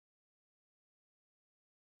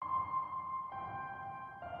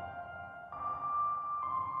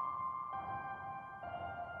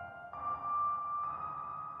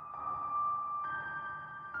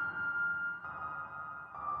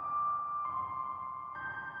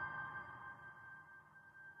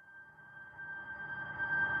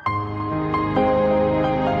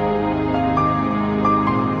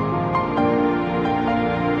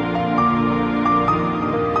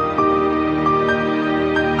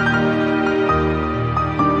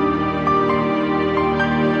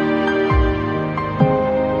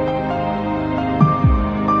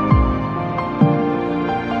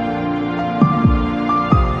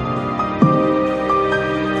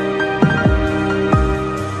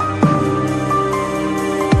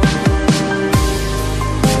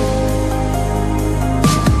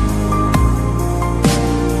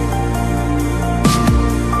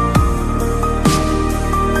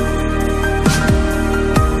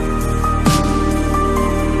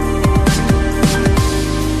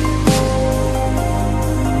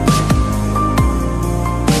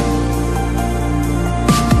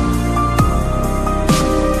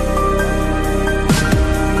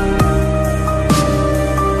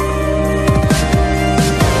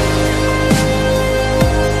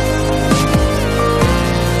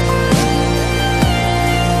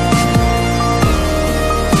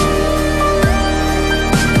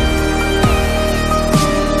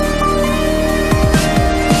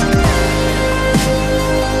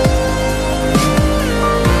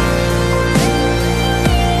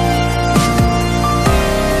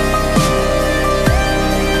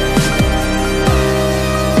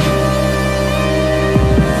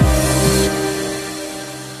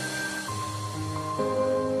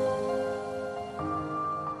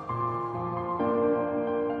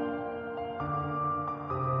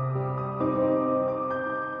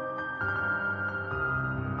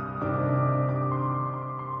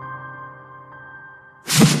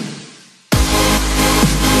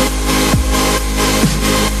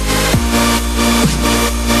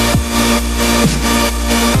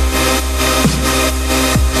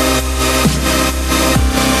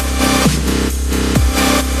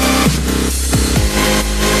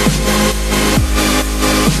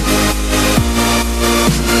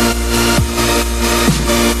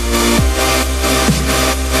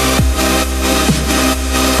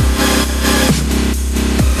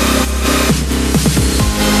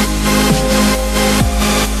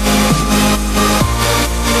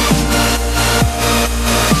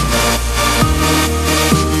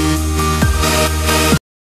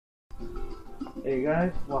Hey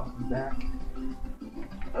guys, welcome back.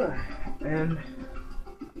 And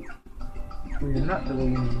we are not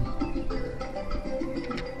deleting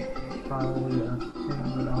probably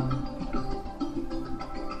continuing on.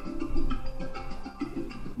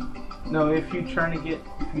 No, if you're trying to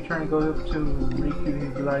go up to Riku,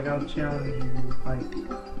 he'd be like, I'll challenge you, like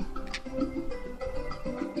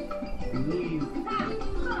leave.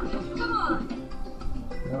 Come on.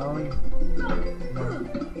 No.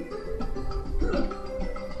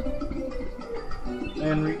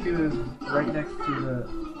 And Riku is right next to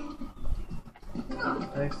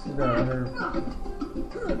the other.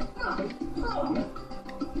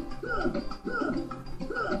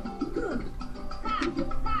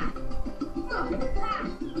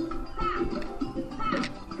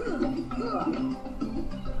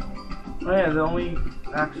 Oh yeah, the only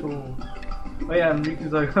actual. Oh yeah, and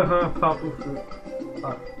Riku's like, haha, Papu fruit.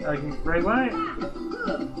 Like, right, right?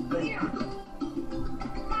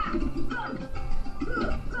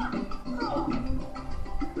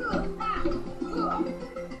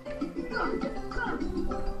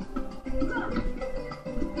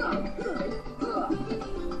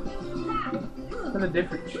 It's not a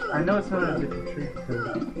different. I know it's not a different tree because.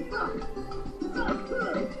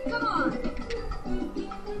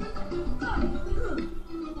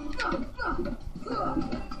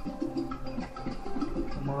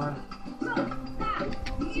 Come on. Come on.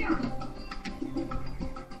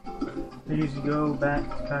 They used to go back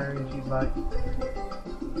to Kyrie and she's like,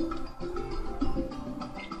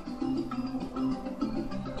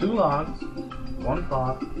 two logs, one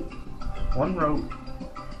cloth, one rope.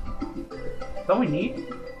 Don't we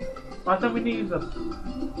need? I thought we needed the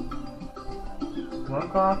one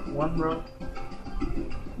cloth, one rope.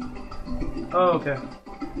 Oh, okay.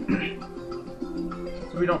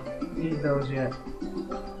 So we don't need those yet.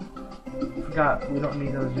 Forgot, we don't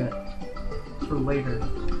need those yet. It's for later.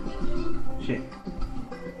 Shit.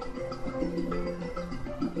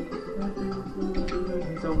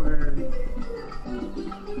 He's over there.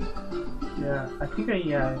 Yeah, I think I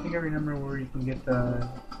remember where you can get the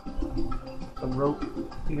rope.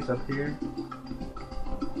 I think it's up here.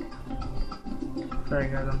 Sorry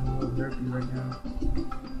guys, I'm a little derpy right now.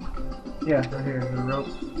 Yeah, right here, the rope.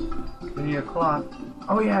 We need a cloth.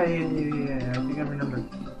 Oh yeah, I think I remember.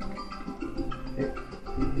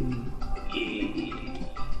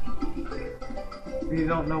 If you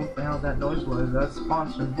don't know what the hell that noise was, that's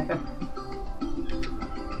sponsor man.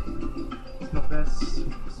 It's the best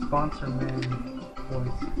sponsor man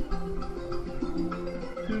voice.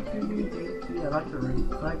 I like the ring.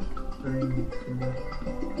 I like the ring.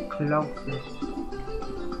 Closest.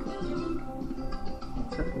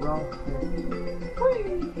 Except wrong.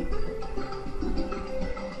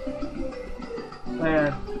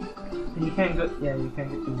 Man, you can't go. Yeah, you can't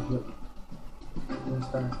get to the glitch.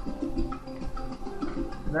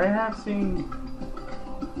 I have seen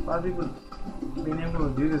a lot of people being able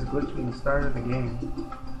to do this glitch from the start of the game.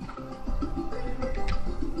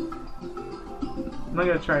 I'm not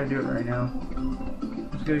gonna try to do it right now. I'm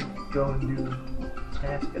just gonna go and do the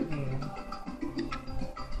task at hand.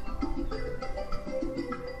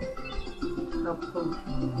 No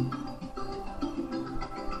potion.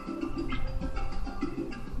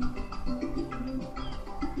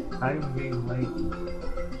 I'm getting late.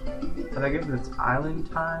 But I guess it's island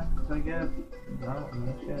time, I guess. I don't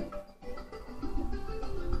know shit.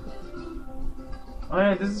 Oh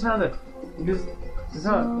yeah, this is how a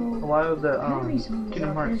lot of the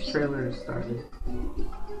Kingdom Hearts trailers started.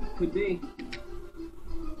 Could be.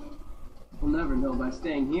 We'll never know by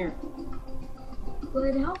staying here.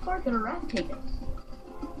 But how far could a raft take us?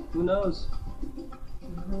 Who knows?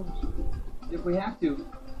 If we have to,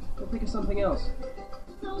 we'll think of something else.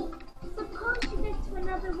 So, suppose you get to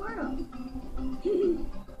another world.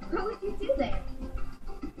 What would you do there?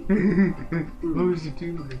 What would you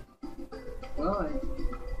do there? Well,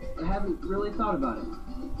 I haven't really thought about it.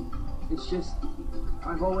 It's just,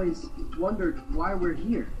 I've always wondered why we're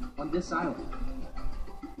here, on this island.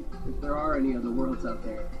 If there are any other worlds out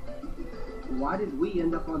there, why did we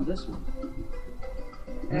end up on this one?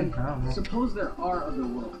 And suppose there are other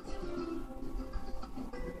worlds.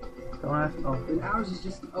 Don't ask. Oh. Then ours is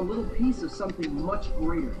just a little piece of something much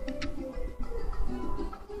greater.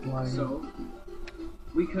 Why? So,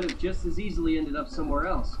 we could have just as easily ended up somewhere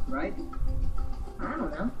else, right? I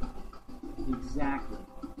don't know. Exactly.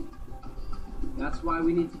 That's why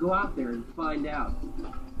we need to go out there and find out.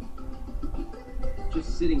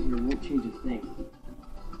 Just sitting here won't change a thing.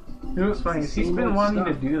 You know what's funny? He's been wanting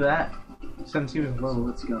to do that since he was So little.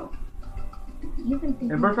 let's go. You've been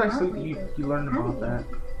thinking In Perfect about Sleep, lately. you learned about that.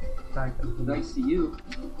 Thanks to you.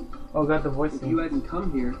 Oh, got the voice If thing. you hadn't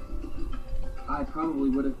come here, I probably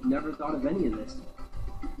would have never thought of any of this.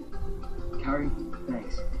 Carrie,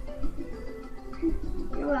 thanks.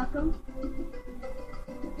 You're welcome.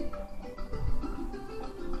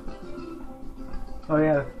 Oh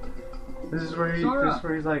yeah, this is where Sora.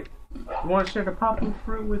 he's like, you want to share the papu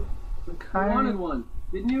fruit with You Kyrie? wanted one,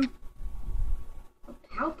 didn't you? A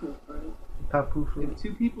palpable fruit. Papu fruit. If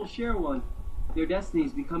two people share one, their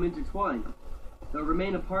destinies become intertwined. They'll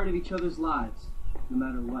remain a part of each other's lives, no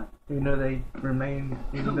matter what. Even though they remain,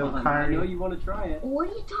 even Come though on, I Kyrie, know you want to try it. What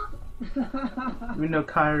are you talking? even though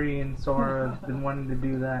Kyrie and Sora have been wanting to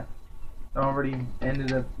do that, already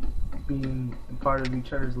ended up being a part of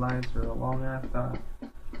each other's lives for a long ass time.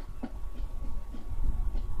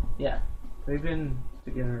 Yeah, they've been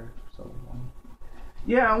together for so long.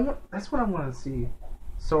 Yeah, that's what I want to see.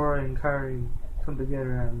 Sora and Kyrie come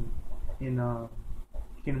together in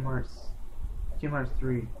Kingdom Hearts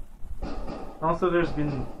 3. Also, there's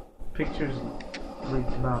been pictures leaked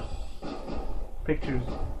about pictures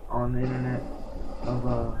on the internet of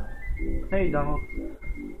hey Donald,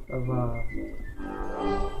 of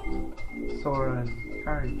Sora and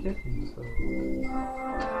Kyrie kissing. So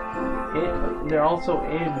they're also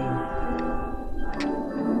in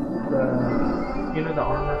the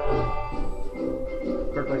armor for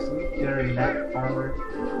Birth by Sleep. They're in that armor,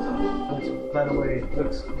 which, by the way,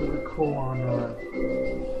 looks really cool on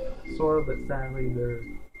Sora, but sadly they're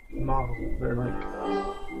model. They're like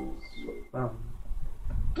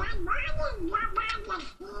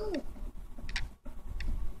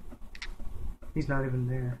he's not even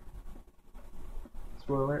there.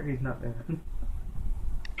 Spoiler, he's not there.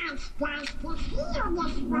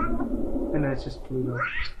 And that's just Pluto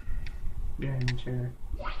behind the chair.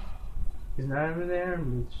 He's not even there,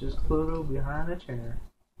 and it's just Pluto behind a chair.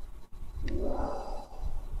 You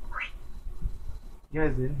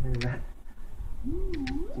guys didn't hear that.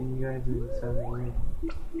 You guys didn't sound weird.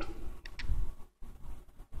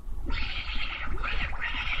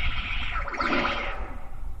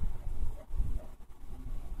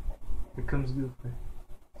 Here comes Goofy.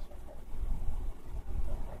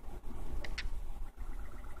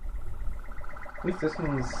 At least this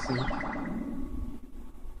one was safe.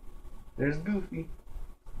 There's Goofy.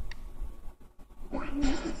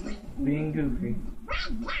 Being Goofy.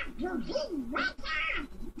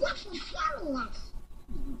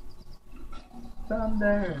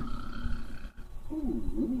 Thunder.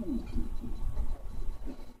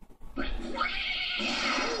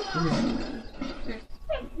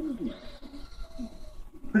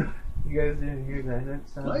 You guys didn't hear that? That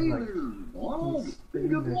sounds like he's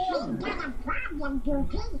spitting the shit.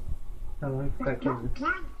 I like that kid. I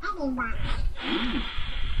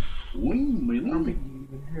don't think you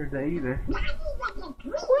even heard that either.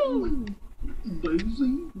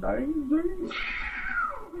 Daisy.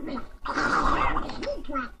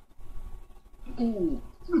 Oh,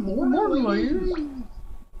 good morning, ladies.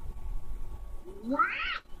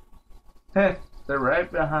 Heh, they're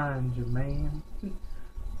right behind you, man.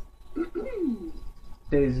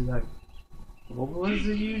 Daisy's like, what was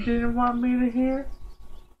it you didn't want me to hear?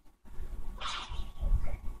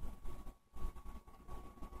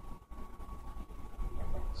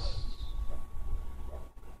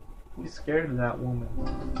 He's scared of that woman.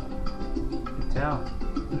 You can tell.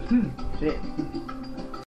 Shit.